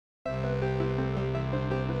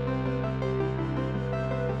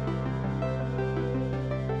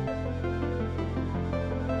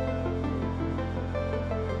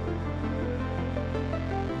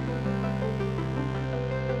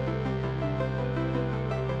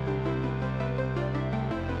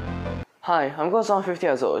Hi, I'm Guang, I'm 50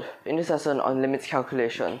 years old. In this lesson on limits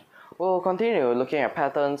calculation, we'll continue looking at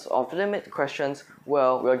patterns of limit questions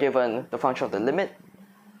where we are given the function of the limit,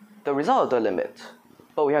 the result of the limit,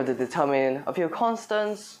 but we have to determine a few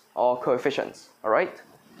constants or coefficients, alright?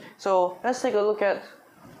 So let's take a look at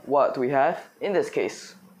what we have in this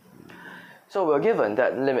case. So we're given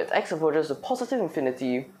that limit x approaches to positive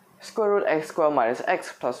infinity, square root x squared minus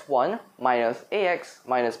x plus 1 minus ax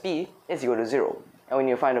minus b is equal to 0. And we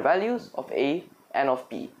need to find the values of a and of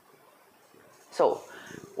b. So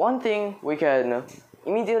one thing we can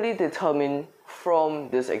immediately determine from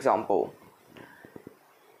this example,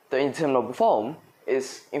 the indeterminable form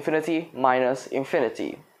is infinity minus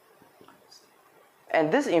infinity. And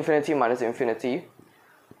this infinity minus infinity,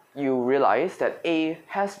 you realize that a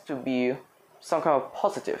has to be some kind of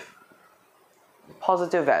positive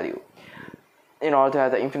value in order to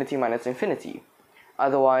have the infinity minus infinity.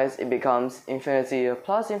 Otherwise, it becomes infinity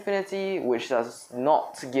plus infinity, which does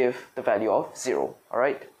not give the value of 0,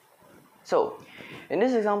 alright? So, in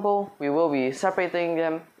this example, we will be separating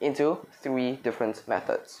them into 3 different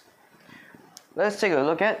methods. Let's take a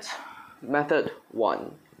look at method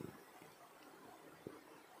 1.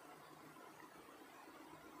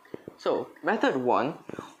 So, method 1,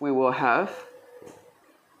 we will have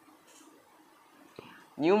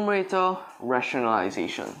numerator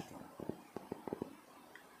rationalization.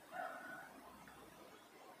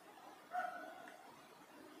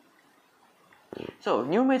 So,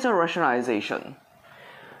 numerator rationalization,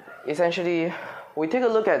 essentially, we take a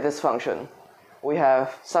look at this function. We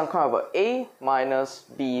have some kind of a minus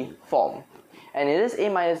b form. And in this a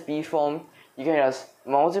minus b form, you can just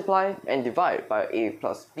multiply and divide by a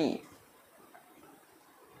plus b.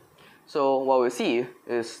 So, what we see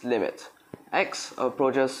is limit x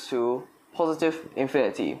approaches to positive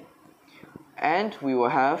infinity. And we will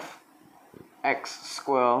have x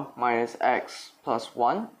squared minus x plus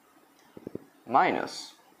 1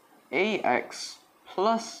 minus ax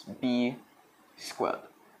plus b squared,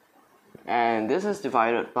 and this is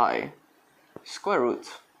divided by square root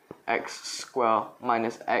x squared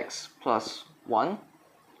minus x plus 1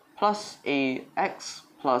 plus ax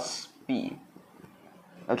plus b.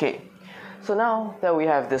 Okay, so now that we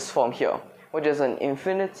have this form here, which is an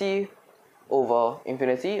infinity over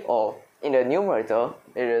infinity, or in the numerator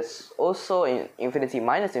it is also in infinity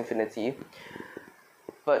minus infinity.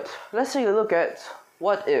 But let's take a look at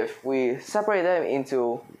what if we separate them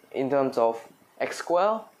in terms of x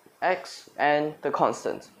squared, x, and the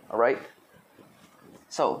constant, alright?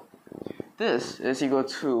 So, this is equal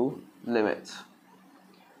to limit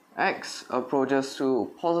x approaches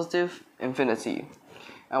to positive infinity.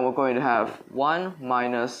 And we're going to have 1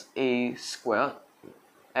 minus a squared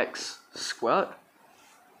x squared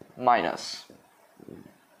minus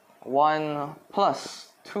 1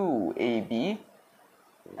 plus 2ab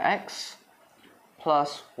x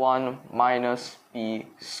plus 1 minus b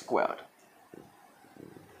squared,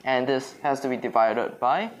 and this has to be divided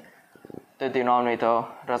by the denominator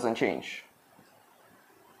doesn't change.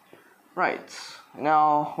 Right,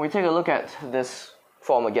 now we take a look at this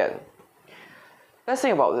form again. Let's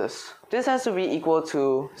think about this. This has to be equal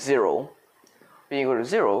to 0. Being equal to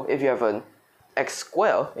 0, if you have an x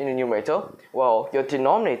squared in the numerator, well, your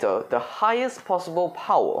denominator, the highest possible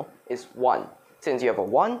power is 1. Since you have a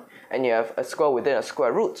 1 and you have a square within a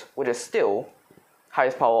square root, which is still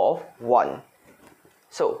highest power of 1.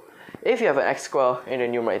 So, if you have an x squared in the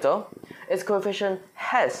numerator, its coefficient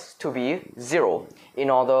has to be 0 in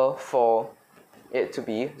order for it to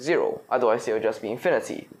be 0. Otherwise, it will just be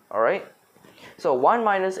infinity. Alright? So, 1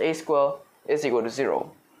 minus a squared is equal to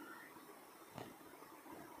 0.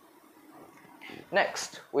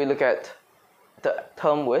 Next, we look at the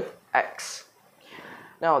term with x.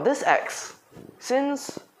 Now, this x,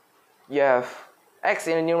 since you have x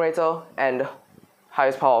in the numerator and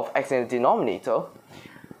highest power of x in the denominator,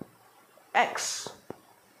 x,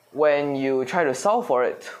 when you try to solve for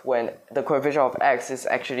it, when the coefficient of x is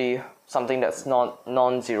actually something that's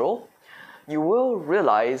non-zero, you will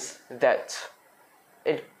realize that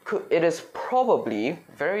it is probably,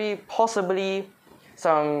 very possibly,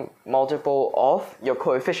 some multiple of your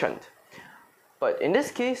coefficient. But in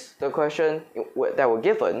this case, the question that we're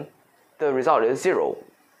given, the result is 0,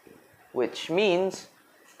 which means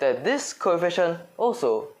that this coefficient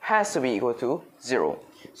also has to be equal to 0.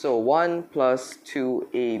 So 1 plus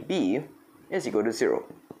 2ab is equal to 0.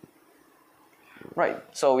 Right,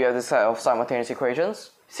 so we have this set of simultaneous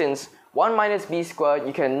equations. Since 1 minus b squared,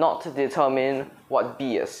 you cannot determine what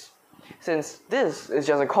b is. Since this is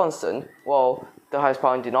just a constant, well, the highest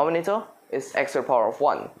power in denominator it's x to the power of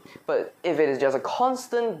 1. But if it is just a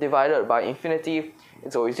constant divided by infinity,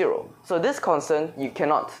 it's always 0. So this constant, you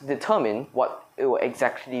cannot determine what it will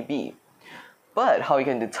exactly be. But how you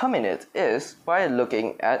can determine it is by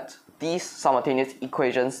looking at these simultaneous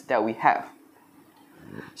equations that we have.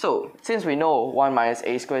 So, since we know 1 minus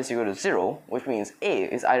a squared is equal to 0, which means a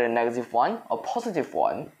is either negative 1 or positive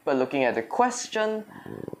 1, but looking at the question,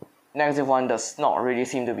 negative 1 does not really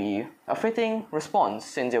seem to be a fitting response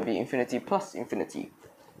since it will be infinity plus infinity.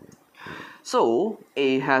 So,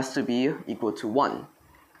 a has to be equal to 1.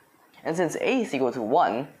 And since a is equal to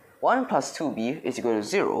 1, 1 plus 2b is equal to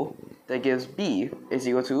 0, that gives b is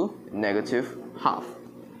equal to negative half.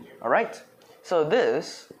 Alright, so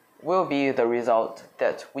this will be the result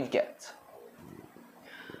that we get.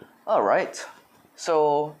 Alright,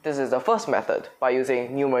 so this is the first method by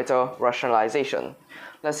using numerator rationalization.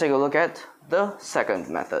 Let's take a look at the second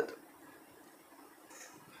method.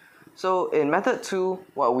 So in method 2,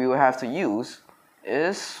 what we will have to use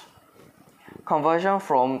is conversion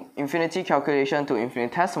from infinity calculation to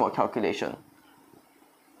infinitesimal calculation.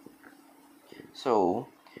 So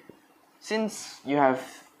since you have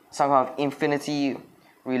some kind of infinity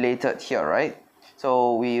related here, right?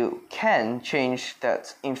 So we can change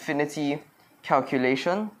that infinity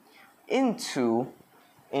calculation into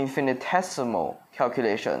infinitesimal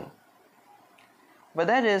calculation. But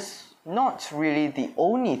that is not really the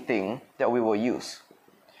only thing that we will use.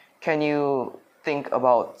 Can you think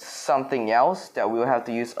about something else that we will have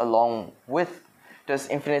to use along with this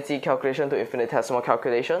infinity calculation to infinitesimal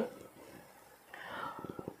calculation?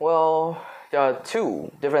 Well, there are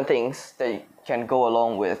two different things that can go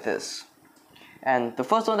along with this. And the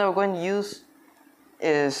first one that we're going to use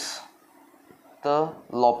is the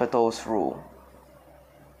L'Hopital's rule.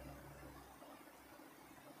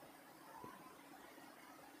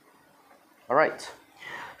 Alright,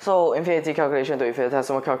 so infinity calculation to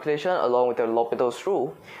infinitesimal calculation along with the L'Hopital's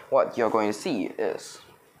rule, what you're going to see is,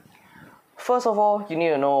 first of all, you need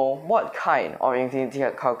to know what kind of infinity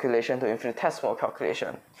calculation to infinitesimal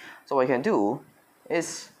calculation. So what you can do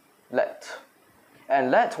is let. And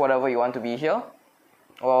let whatever you want to be here,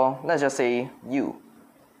 well, let's just say u.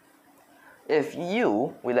 If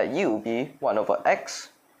u, we let u be 1 over x,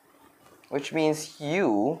 which means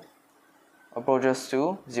u approaches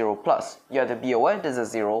to 0 plus. You have to be aware this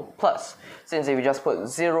is 0 plus. Since if you just put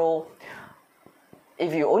 0,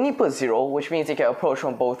 if you only put 0, which means it can approach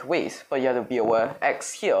from both ways, but you have to be aware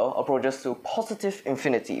x here approaches to positive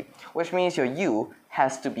infinity, which means your u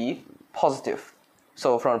has to be positive.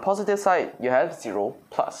 So from the positive side, you have 0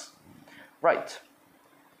 plus. Right.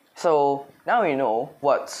 So now you know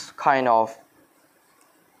what kind of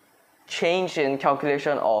change in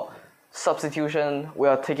calculation or substitution we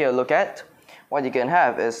are taking a look at. What you can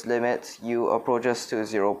have is limit u approaches to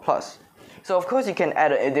 0 plus. So of course you can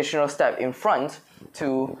add an additional step in front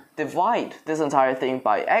to divide this entire thing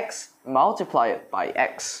by x, multiply it by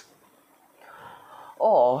x.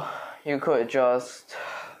 Or you could just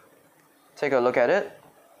take a look at it.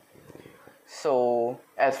 So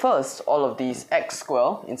at first, all of these x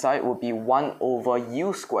square inside would be 1 over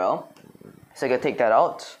u square. So you can take that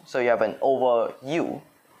out. So you have an over u.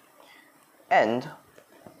 And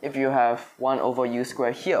if you have 1 over u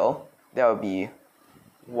square here, that would be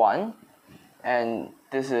 1. And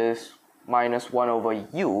this is minus 1 over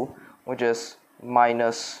u, which is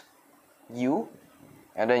minus u.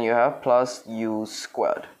 And then you have plus u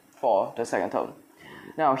squared for the second term.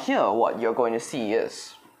 Now here, what you're going to see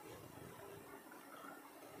is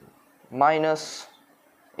minus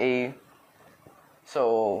a,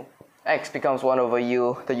 so x becomes 1 over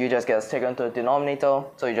u, the u just gets taken to the denominator,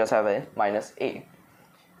 so you just have a minus a.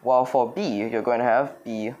 While for b, you're going to have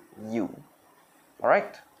bu.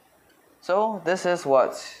 Alright? So this is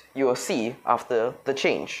what you will see after the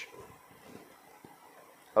change.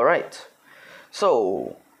 Alright,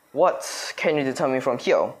 so what can you determine from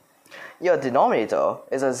here? Your denominator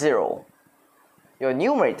is a 0. Your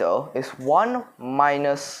numerator is 1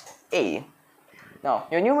 minus a. Now,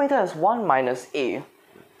 your numerator is 1 minus a.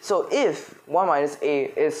 So if 1 minus a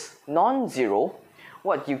is non-zero,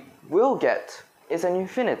 what you will get is an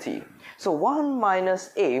infinity. So 1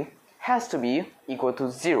 minus a has to be equal to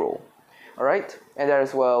 0. Alright? And that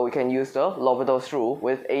is where we can use the L'Hopital's rule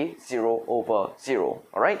with a 0 over 0.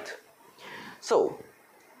 Alright? So,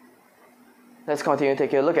 let's continue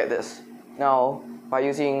taking a look at this. Now, by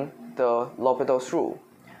using the L'Hopital's rule,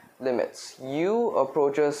 limits u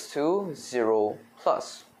approaches to 0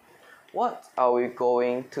 plus. What are we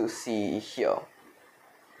going to see here?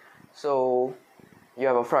 So, you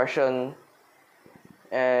have a fraction,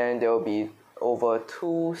 and there will be over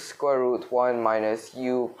 2 square root 1 minus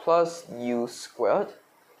u plus u squared.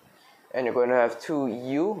 And you're going to have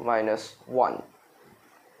 2u minus 1.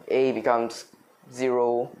 A becomes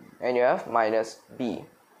 0, and you have minus b.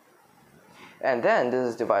 And then this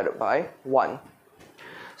is divided by 1.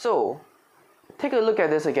 So take a look at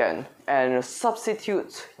this again and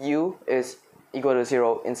substitute u is equal to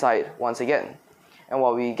 0 inside once again. And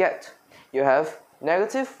what we get, you have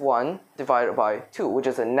negative 1 divided by 2, which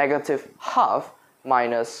is a negative half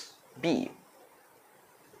minus b.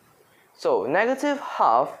 So negative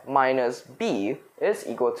half minus b is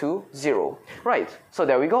equal to 0. Right, so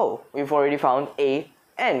there we go. We've already found a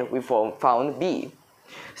and we've found b.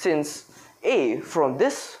 Since a from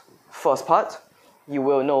this first part, you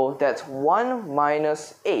will know that 1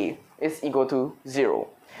 minus a is equal to 0.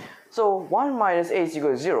 So 1 minus a is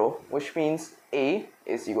equal to 0, which means a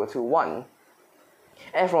is equal to 1.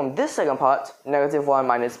 And from this second part, negative 1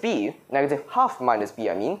 minus b, negative half minus b,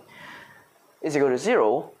 is equal to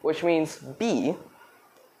 0, which means b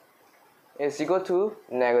is equal to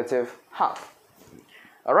negative half.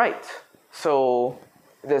 Alright, so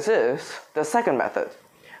this is the second method.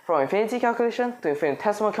 From infinity calculation to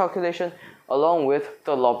infinitesimal calculation along with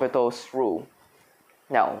the L'Hopital's rule.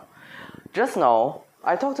 Now, just now,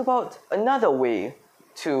 I talked about another way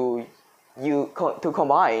to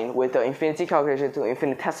combine with the infinity calculation to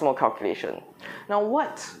infinitesimal calculation. Now,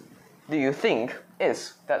 what do you think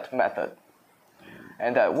is that method?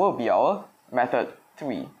 And that will be our method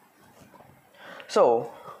 3.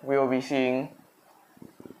 So, we will be seeing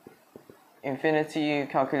infinity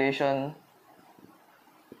calculation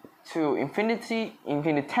to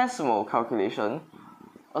infinitesimal calculation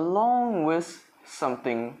along with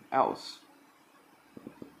something else.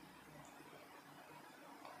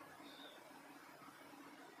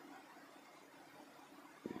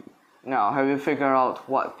 Now, have you figured out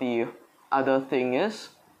what the other thing is?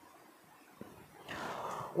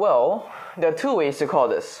 Well, there are two ways to call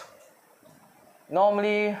this.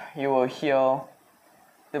 Normally, you will hear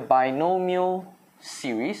the binomial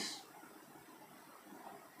series,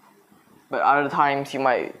 but other times you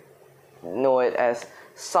might know it as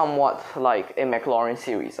somewhat like a Maclaurin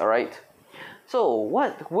series, alright? So,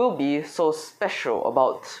 what will be so special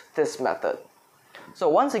about this method? So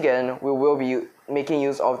once again, we will be making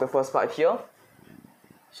use of the first part here.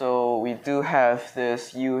 So we do have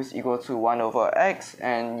this u is equal to 1 over x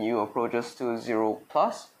and u approaches to 0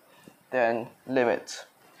 plus. Then limit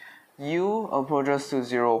u approaches to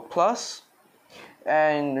 0 plus,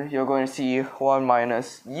 and you're going to see 1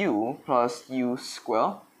 minus u plus u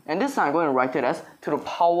squared. And this time I'm going to write it as to the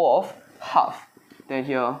power of half. Then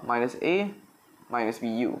here minus a minus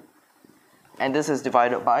bu. And this is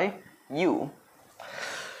divided by u.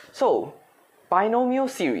 So, binomial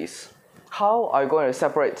series. How are you going to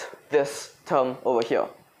separate this term over here?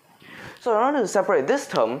 So in order to separate this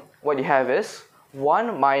term, what you have is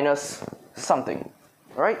 1 minus something,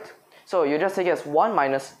 right? So you just take it as 1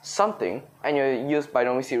 minus something and you use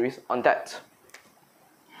binomial series on that.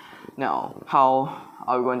 Now, how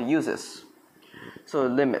are we going to use this? So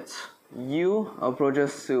limit u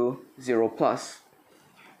approaches to 0 plus.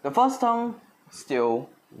 The first term, still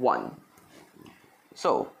 1.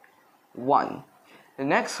 So, 1. The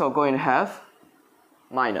next we're going to have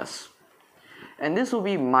minus. And this will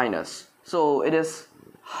be minus. So it is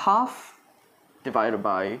half divided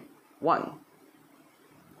by 1.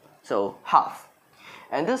 So half.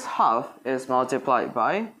 And this half is multiplied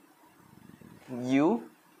by u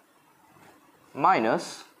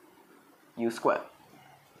minus u squared.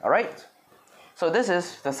 Alright? So this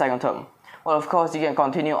is the second term. Well, of course, you can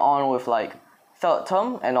continue on with like third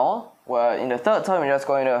term and all, where in the third term you're just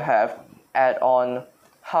going to have add on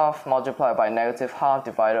half multiplied by negative half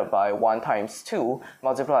divided by 1 times 2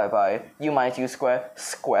 multiplied by u minus u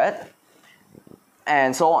squared,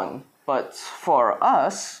 and so on. But for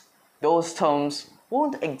us, those terms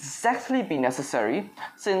won't exactly be necessary,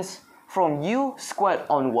 since from u squared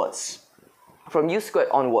onwards,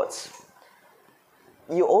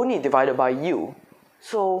 you only divided by u.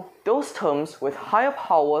 So those terms with higher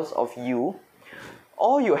powers of u,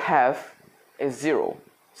 all you have is 0.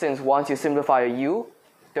 Since once you simplify a u,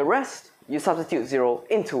 the rest you substitute 0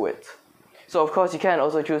 into it. So of course you can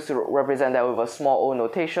also choose to represent that with a small o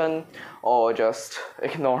notation or just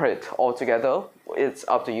ignore it altogether. It's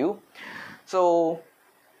up to you. So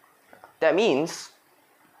that means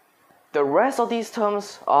the rest of these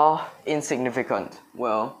terms are insignificant.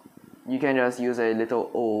 Well, you can just use a little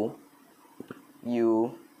o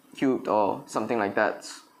u cubed or something like that.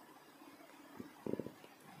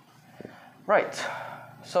 Right,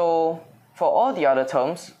 so for all the other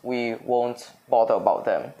terms, we won't bother about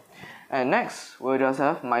them. And next, we'll just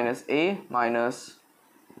have minus a minus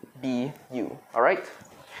bu, alright?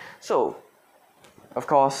 So, of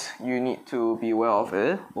course, you need to be aware of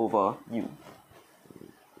it over u.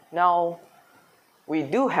 Now, we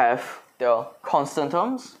do have the constant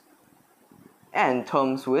terms and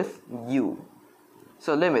terms with u.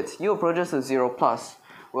 So limit u approaches to 0 plus,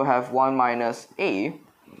 we'll have 1 minus a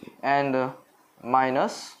and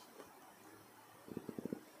minus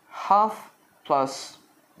half plus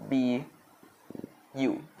bu.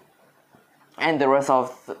 And the rest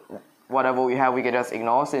of whatever we have we can just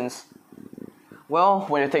ignore, since, well,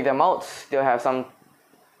 when you take them out, they'll have some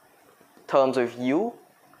terms with u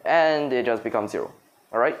and it just becomes 0.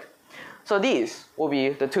 Alright? So these will be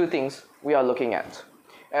the two things we are looking at.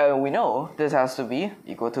 And we know this has to be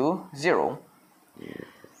equal to 0.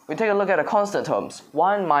 We take a look at the constant terms.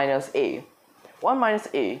 1 minus a. 1 minus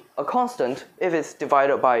a constant, if it's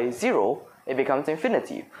divided by 0, it becomes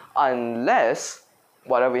infinity. Unless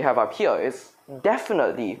whatever we have up here is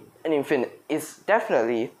definitely an infinite, is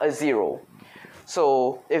definitely a 0.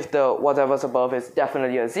 So if the whatever's above is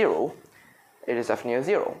definitely a 0, it is definitely a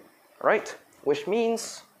 0, right? Which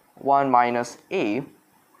means 1 minus a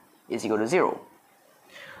is equal to 0.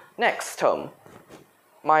 Next term,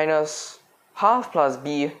 minus half plus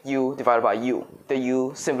bu divided by u. The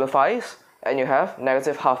u simplifies and you have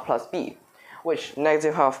negative half plus b, which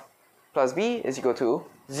negative half plus b is equal to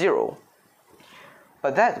 0.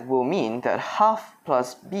 But that will mean that half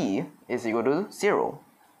plus b is equal to 0.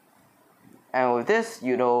 And with this,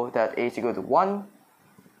 you know that a is equal to 1,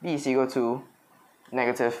 b is equal to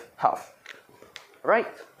negative half. Right?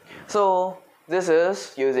 So this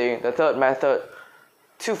is using the third method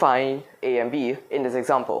to find a and b in this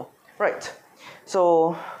example. Right.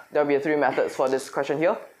 So there will be 3 methods for this question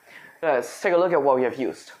here. Let's take a look at what we have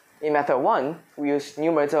used. In method 1, we use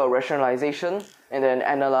numerator rationalization and then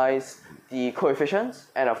analyze the coefficients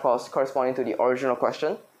and of course corresponding to the original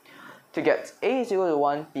question to get a is equal to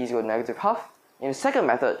 1, b is equal to negative half. In the second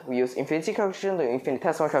method, we use infinity calculation to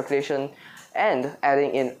infinitesimal calculation and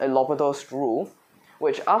adding in a L'Hopital's rule,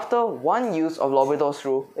 which after one use of L'Hopital's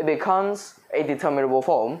rule, it becomes a determinable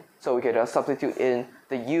form. So we can just substitute in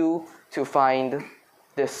the u to find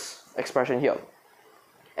this expression here.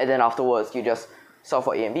 And then afterwards, you just solve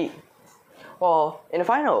for a and b. Well, in the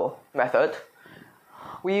final method,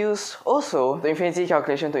 we use also the infinity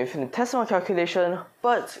calculation to infinitesimal calculation,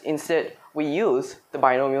 but instead we use the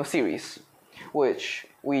binomial series, which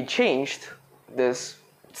we changed this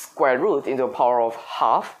square root into a power of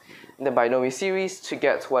half in the binomial series to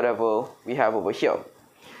get whatever we have over here.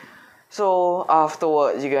 So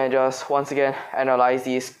afterwards, you can just once again analyze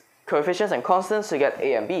these coefficients and constants to get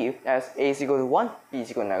a and b, as a is equal to 1, b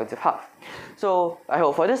is equal to negative half. So I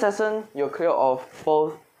hope for this lesson, you're clear of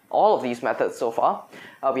all of these methods so far.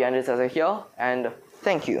 I'll be ending this lesson here, and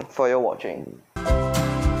thank you for your watching.